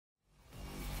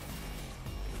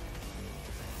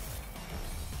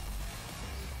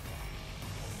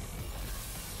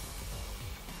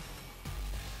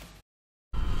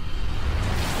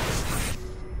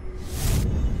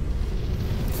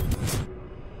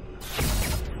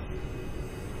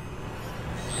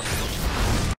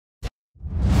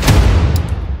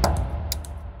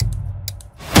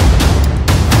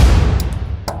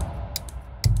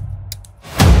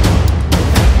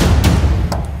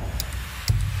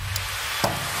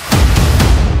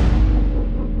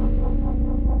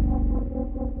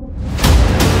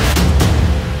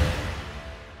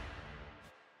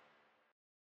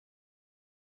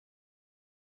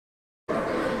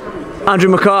Andrew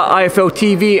McCART, IFL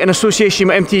TV, in association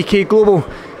with MTK Global.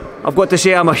 I've got to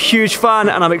say I'm a huge fan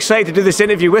and I'm excited to do this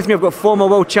interview. With me I've got former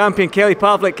world champion Kelly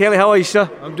Pavlik. Kelly, how are you, sir?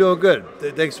 I'm doing good.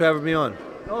 Thanks for having me on.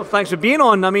 Oh, thanks for being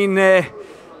on. I mean, like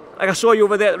I saw you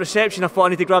over there at the reception, I thought I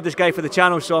need to grab this guy for the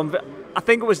channel. So I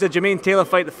think it was the Jermaine Taylor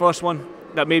fight, the first one,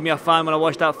 that made me a fan when I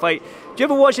watched that fight. Do you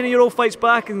ever watch any of your old fights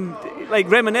back and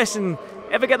like reminisce and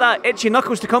ever get that itchy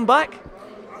knuckles to come back?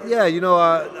 Yeah, you know,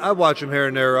 I watch them here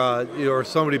and there, you know, or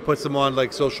somebody puts them on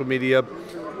like social media,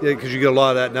 because you get a lot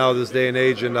of that now this day and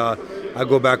age, and I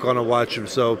go back on and watch them.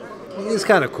 So it's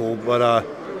kind of cool, but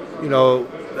you know,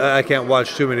 I can't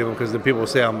watch too many of them because then people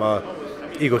say I'm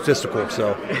egotistical.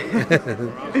 So.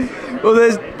 Well,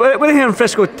 we're here in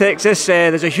Frisco, Texas.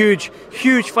 There's a huge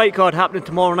fight card happening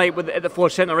tomorrow night at the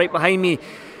Ford Center right behind me.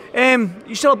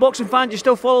 You still a boxing fan? Do you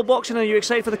still follow boxing? Are you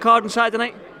excited for the card on Saturday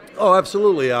night? Oh,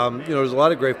 absolutely. You know, there's a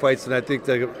lot of great fights, and I think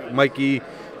the Mikey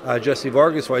Jesse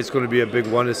Vargas fight is going to be a big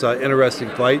one. It's an interesting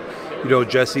fight. You know,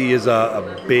 Jesse is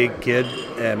a big kid,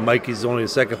 and Mikey's only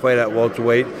his second fight at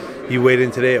welterweight. He weighed in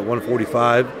today at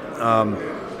 145,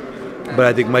 but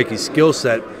I think Mikey's skill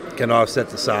set can offset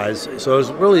the size. So it's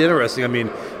really interesting. I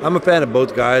mean, I'm a fan of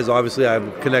both guys. Obviously, I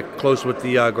connect close with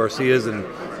the Garcias and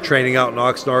training out in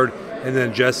Oxnard. And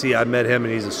then Jesse, I met him,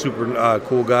 and he's a super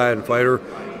cool guy and fighter.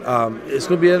 It's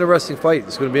going to be an interesting fight.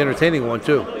 It's going to be an entertaining one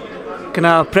too. Can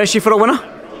I press you for a winner?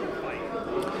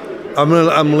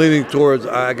 I'm leaning towards.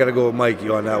 I got to go with Mikey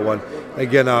on that one.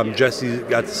 Again, Jesse's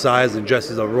got the size, and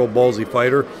Jesse's a real ballsy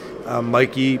fighter.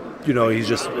 Mikey, you know, he's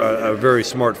just a very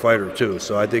smart fighter too.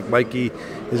 So I think Mikey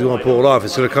is going to pull it off.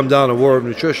 It's going to come down to war of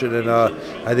nutrition, and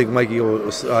I think Mikey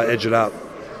will edge it out.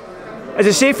 Is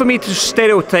it safe for me to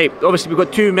stereotype? Obviously, we've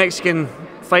got two Mexican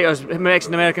fighters,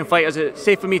 Mexican-American fighters. Is it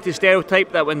safe for me to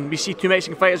stereotype that when we see two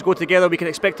Mexican fighters go together, we can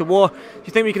expect a war? Do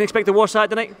you think we can expect a war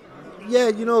Saturday night? Yeah,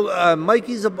 you know,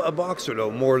 Mikey's a boxer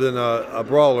though, more than a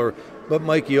brawler. But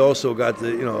Mikey also got the,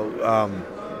 you know,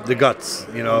 the guts,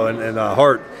 you know, and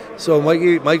heart. So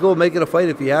Mikey will make it a fight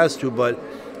if he has to. But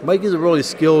Mikey's a really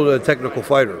skilled, technical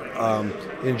fighter,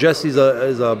 and Jesse's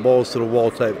is a balls to the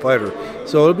wall type fighter.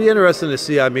 So it'll be interesting to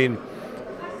see. I mean,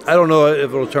 I don't know if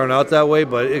it'll turn out that way,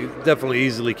 but it definitely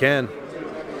easily can.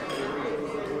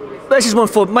 This is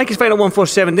Mikey's fight at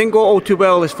 147. Didn't go all too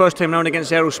well his first time round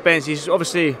against Errol Spence. He's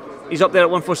up there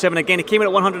at 147 again. He came in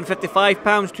at 155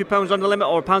 pounds, 2 pounds under the limit,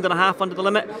 or a pound and a half under the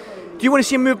limit. Do you want to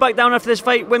see him move back down after this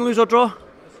fight, win, lose or draw?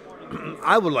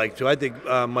 I would like to. I think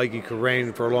Mikey could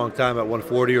reign for a long time at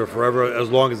 140 or forever,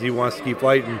 as long as he wants to keep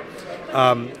fighting.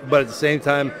 But at the same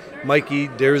time, Mikey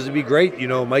dares to be great. You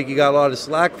know, Mikey got a lot of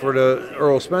slack for the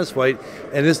Errol Spence fight.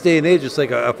 And this day and age, it's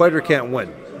like a fighter can't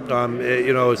win.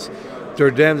 You know, they're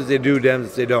damned if they do, damned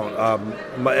if they don't.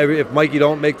 If Mikey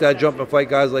don't make that jump and fight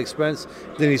guys like Spence,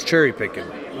 then he's cherry picking.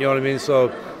 You know what I mean?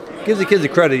 So give the kid the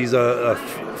credit. He's a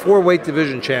 4-weight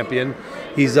division champion.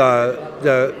 He's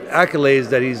the accolades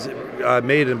that he's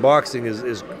made in boxing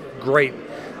is great.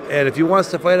 And if he wants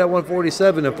to fight at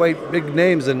 147 and fight big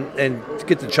names and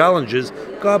get the challenges,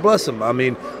 God bless him. I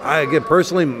mean, again,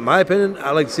 personally, my opinion,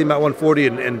 I like to see him at 140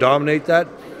 and dominate that.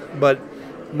 But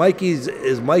Mikey's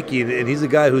is Mikey, and he's a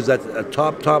guy who's at a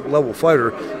top level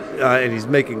fighter, and he's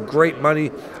making great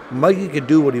money. Mikey can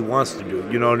do what he wants to do,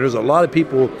 you know. And there's a lot of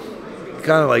people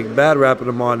kind of like bad rapping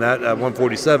him on that at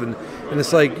 147, and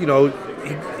it's like, you know,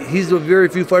 he's a very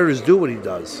few fighters do what he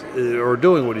does or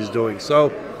doing what he's doing.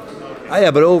 So.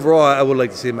 Yeah, but overall, I would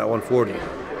like to see him at 140.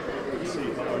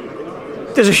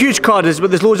 There's a huge card, there's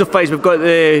loads of fights. We've got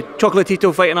the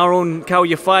Chocolatito fighting our own Cal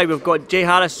Yafai. We've got Jay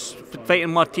Harris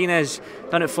fighting Martinez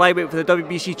down at flyweight for the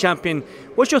WBC champion.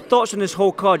 What's your thoughts on this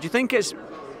whole card? Do you think it's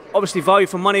obviously value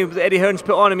for money that Eddie Hearn's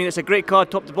put on? I mean, it's a great card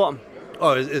top to bottom.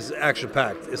 Oh, it's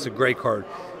action-packed. It's a great card,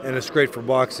 and it's great for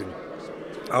boxing.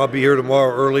 I'll be here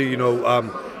tomorrow early, you know,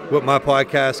 with my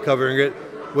podcast covering it,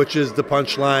 which is The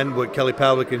Punchline with Kelly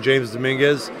Pavlik and James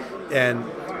Dominguez, and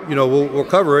you know we'll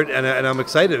cover it, and I'm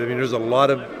excited. I mean, there's a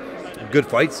lot of good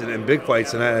fights and big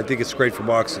fights, and I think it's great for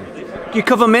boxing. Do you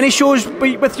cover many shows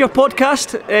with your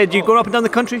podcast? Do you go up and down the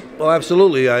country? Oh,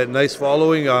 absolutely. Nice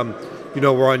following. You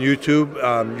know, we're on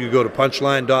YouTube. You go to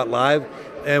punchline.live,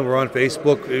 and we're on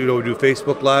Facebook. You know, we do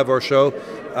Facebook Live, our show.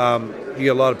 You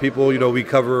get a lot of people. You know, we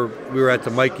were at the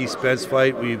Mikey Spence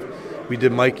fight. We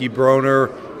did Mikey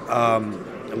Broner.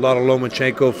 A lot of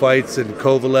Lomachenko fights and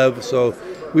Kovalev, so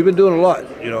we've been doing a lot,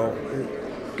 you know.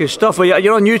 Good stuff. Well,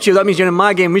 you're on YouTube. That means you're in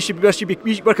my game.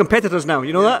 We're competitors now.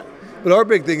 You know that. But our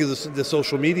big thing is the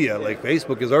social media. Like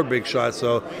Facebook is our big shot.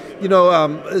 So, you know,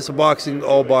 it's a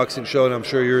all boxing show, and I'm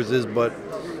sure yours is. But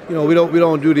you know, we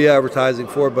don't do the advertising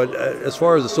for it. But as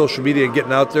far as the social media and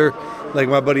getting out there, like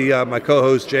my buddy, my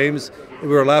co-host James, we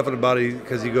were laughing about it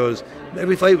because he goes,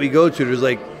 every fight we go to, there's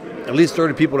like at least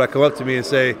 30 people that come up to me and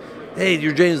say, hey,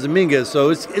 you're James Dominguez. So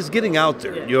it's getting out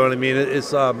there. You know what I mean?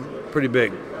 It's pretty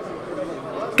big.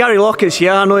 Gary Lockett's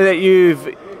here. I know that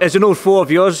you've, as an old foe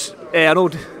of yours, an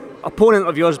old opponent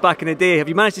of yours back in the day. Have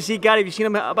you managed to see Gary? Have you seen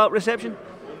him about reception?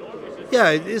 Yeah,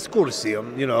 it's cool to see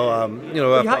him.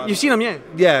 You've seen him, yeah?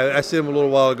 Yeah, I seen him a little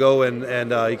while ago,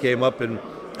 and he came up, and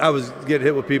I was getting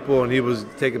hit with people, and he was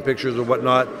taking pictures or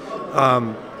whatnot.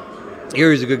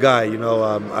 Gary's a good guy.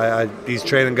 He's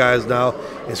training guys now.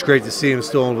 It's great to see him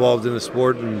still involved in the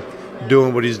sport and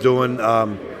doing what he's doing.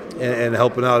 And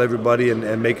helping out everybody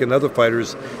and making other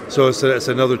fighters. So it's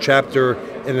another chapter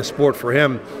in the sport for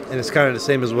him, and it's kind of the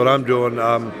same as what I'm doing.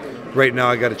 Right now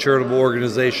I got a charitable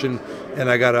organization, and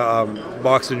I got a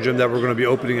boxing gym that we're going to be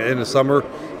opening in the summer,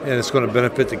 and it's going to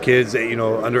benefit the kids.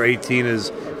 Under 18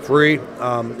 is free,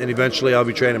 and eventually I'll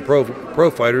be training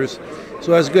pro fighters.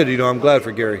 So that's good. I'm glad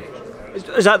for Gary.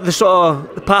 Is that the sort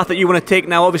of the path that you want to take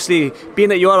now? Obviously, being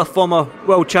that you are a former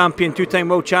world champion, two-time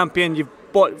world champion, you've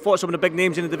fought some of the big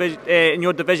names in the division, in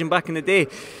your division back in the day.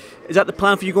 Is that the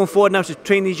plan for you going forward now, to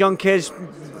train these young kids,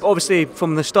 obviously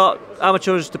from the start,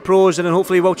 amateurs to pros, and then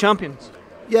hopefully world champions?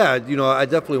 Yeah, I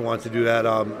definitely want to do that.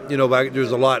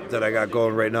 There's a lot that I got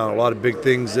going right now, a lot of big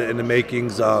things in the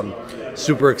makings.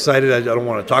 Super excited. I don't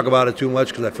want to talk about it too much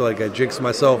because I feel like I jinxed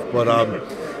myself. But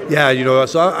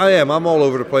so I am. I'm all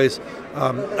over the place.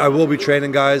 I will be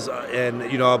training guys, and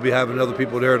I'll be having other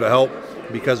people there to help,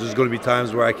 because there's going to be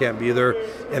times where I can't be there.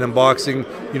 And in boxing,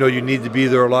 you need to be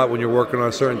there a lot when you're working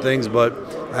on certain things, but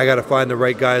I got to find the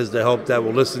right guys to help that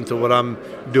will listen to what I'm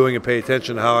doing and pay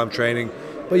attention to how I'm training.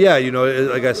 But yeah,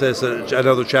 like I said, it's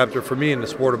another chapter for me in the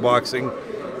sport of boxing,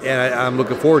 and I'm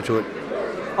looking forward to it.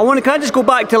 Can I just go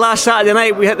back to last Saturday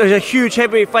night? There's a huge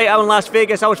heavyweight fight out in Las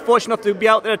Vegas. I was fortunate enough to be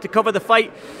out there to cover the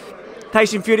fight.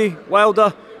 Tyson Fury,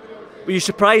 Wilder. Were you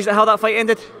surprised at how that fight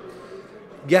ended?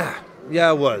 Yeah,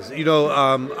 I was.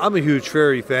 I'm a huge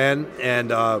Fury fan,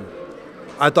 and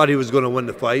I thought he was going to win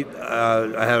the fight.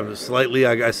 I had him slightly.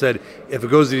 I said, if it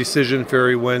goes to decision,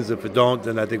 Fury wins. If it don't,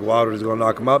 then I think Wilder's going to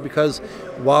knock him out, because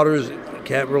Wilder's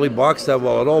can't really box that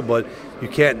well at all, but you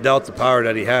can't doubt the power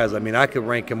that he has. I mean, I could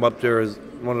rank him up there as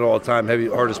one of the all-time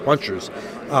hardest punchers.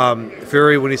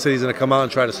 Fury, when he said he's going to come out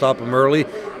and try to stop him early,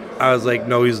 I was like,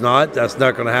 no, he's not. That's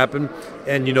not going to happen.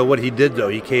 And you know what he did, though?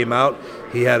 He came out,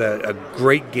 he had a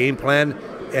great game plan,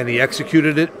 and he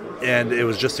executed it, and it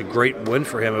was just a great win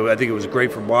for him. I think it was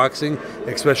great for boxing,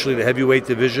 especially the heavyweight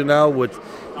division now, with,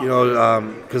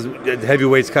 because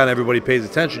heavyweight's kind of everybody pays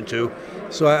attention to.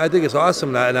 So I think it's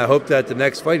awesome, and I hope that the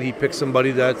next fight he picks somebody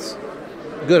that's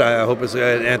good. I hope it's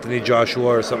Anthony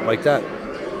Joshua or something like that.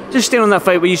 Just staying on that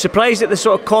fight, were you surprised at the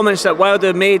sort of comments that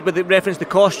Wilder made with reference to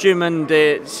costume and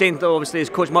saying that obviously his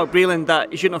coach Mark Breland that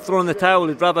he shouldn't have thrown in the towel,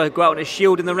 he'd rather go out on his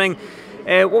shield in the ring?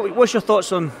 What's your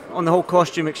thoughts on the whole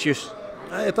costume excuse?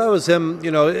 If I was him,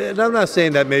 and I'm not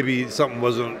saying that maybe something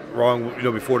wasn't wrong,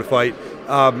 before the fight,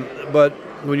 but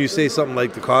when you say something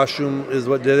like the costume is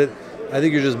what did it, I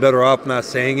think you're just better off not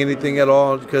saying anything at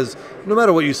all, because no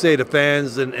matter what you say, the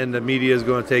fans and the media is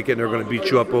going to take it and they're going to beat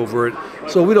you up over it.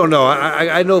 So we don't know.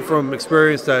 I know from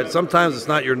experience that sometimes it's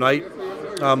not your night,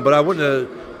 but I wouldn't have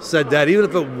said that, even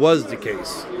if it was the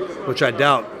case, which I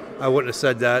doubt. I wouldn't have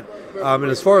said that. And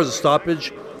as far as the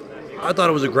stoppage, I thought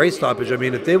it was a great stoppage. I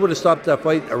mean, if they would have stopped that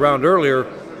fight a round earlier,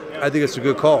 I think it's a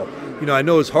good call. I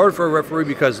know it's hard for a referee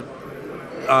because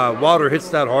Wilder hits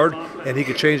that hard and he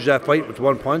could change that fight with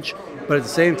one punch. But at the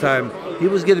same time, he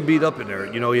was getting beat up in there.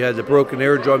 He had the broken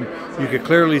eardrum. You could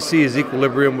clearly see his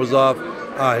equilibrium was off.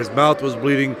 His mouth was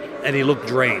bleeding, and he looked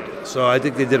drained. So I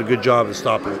think they did a good job of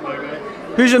stopping it.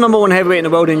 Who's the number one heavyweight in the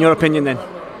world, in your opinion, then?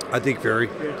 I think Fury.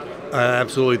 I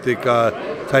absolutely think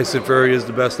Tyson Fury is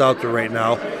the best out there right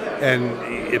now.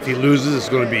 And if he loses, it's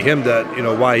going to be him that,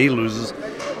 why he loses.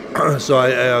 So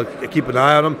I keep an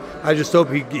eye on him. I just hope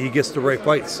he gets the right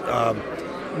fights.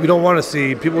 People don't want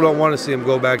to see him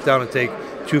go back down and take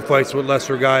two fights with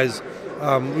lesser guys.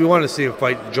 We want to see him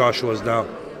fight Joshua's now.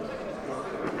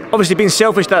 Obviously, being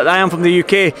selfish that I am from the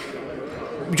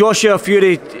UK, Joshua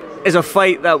Fury is a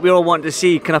fight that we all want to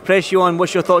see. Can I press you on?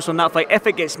 What's your thoughts on that fight if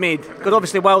it gets made? Because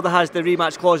obviously Wilder has the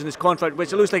rematch clause in his contract,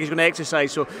 which it looks like he's going to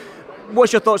exercise. So,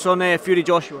 what's your thoughts on Fury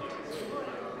Joshua?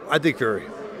 I think Fury.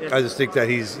 I just think that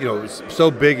he's so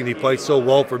big and he fights so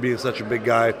well for being such a big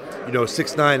guy.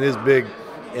 6'9" is big.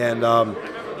 And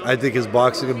I think his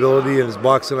boxing ability and his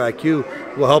boxing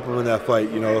IQ will help him in that fight.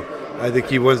 I think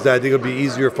he wins that. I think it'll be an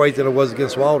easier fight than it was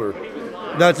against Wilder.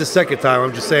 Not the second time.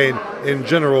 I'm just saying, in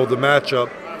general, the matchup,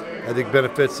 I think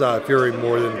benefits Fury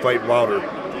more than fight Wilder.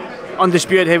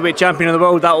 undisputed heavyweight champion of the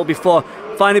world. That will be for.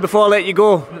 Finally, before I let you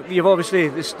go, you've obviously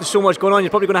there's so much going on. You're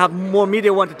probably going to have more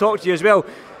media want to talk to you as well.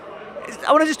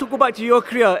 I want to just go back to your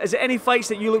career. Is there any fights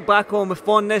that you look back on with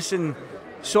fondness and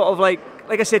sort of like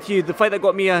I said to you, the fight that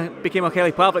got me became a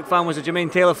Kelly Pavlik fan was the Jermaine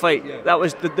Taylor fight. Yeah. That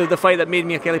was the fight that made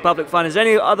me a Kelly Pavlik fan. Is there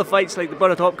any other fights like the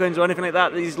Bernard Hopkins or anything like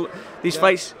that? These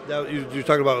fights? You're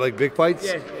talking about like big fights?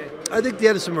 Yeah. I think the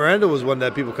Edison Miranda was one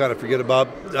that people kind of forget about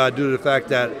due to the fact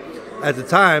that at the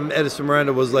time Edison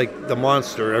Miranda was like the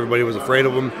monster. Everybody was afraid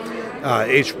of him.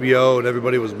 HBO and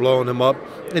everybody was blowing him up,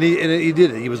 and he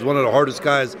did it. He was one of the hardest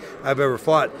guys I've ever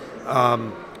fought.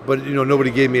 But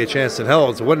nobody gave me a chance in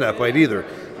hell to win that fight either.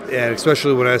 And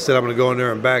especially when I said I'm going to go in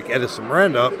there and back Edison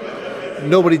Miranda up,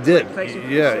 nobody did.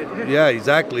 Yeah,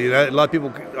 exactly. And a lot of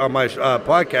people on my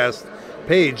podcast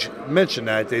page mentioned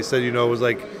that. They said, it was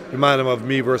like reminded them of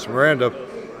me versus Miranda.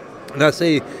 And I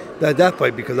say that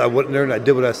fight because I went in there and I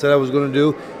did what I said I was going to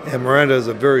do. And Miranda is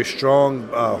a very strong,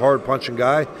 hard punching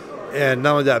guy. And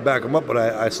not only did I back him up, but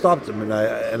I stopped him and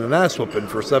an ass whooping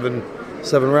for seven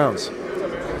rounds.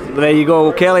 There you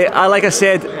go, Kelly. Like I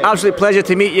said, absolute pleasure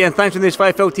to meet you, and thanks for this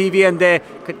Fight Phil TV.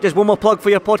 And just one more plug for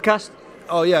your podcast.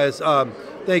 Oh yeah,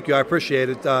 thank you. I appreciate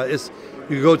it.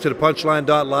 You can go to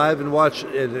thepunchline.live and watch,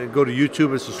 and go to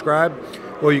YouTube and subscribe,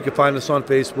 or you can find us on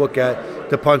Facebook at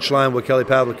The Punchline with Kelly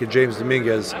Pavlik and James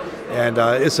Dominguez. And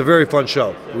it's a very fun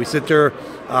show. We sit there.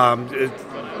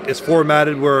 It's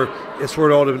formatted where it's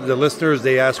for all the listeners.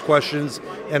 They ask questions,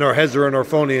 and our heads are on our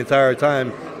phone the entire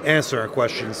time answering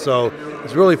questions. So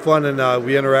it's really fun, and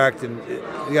we interact, and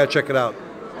you got to check it out.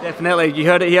 Definitely. You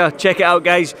heard it here. Check it out,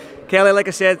 guys. Kelly, like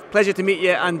I said, pleasure to meet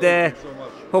you, and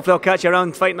hopefully I'll catch you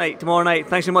around fight night tomorrow night.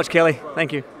 Thanks so much, Kelly.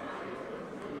 Thank you.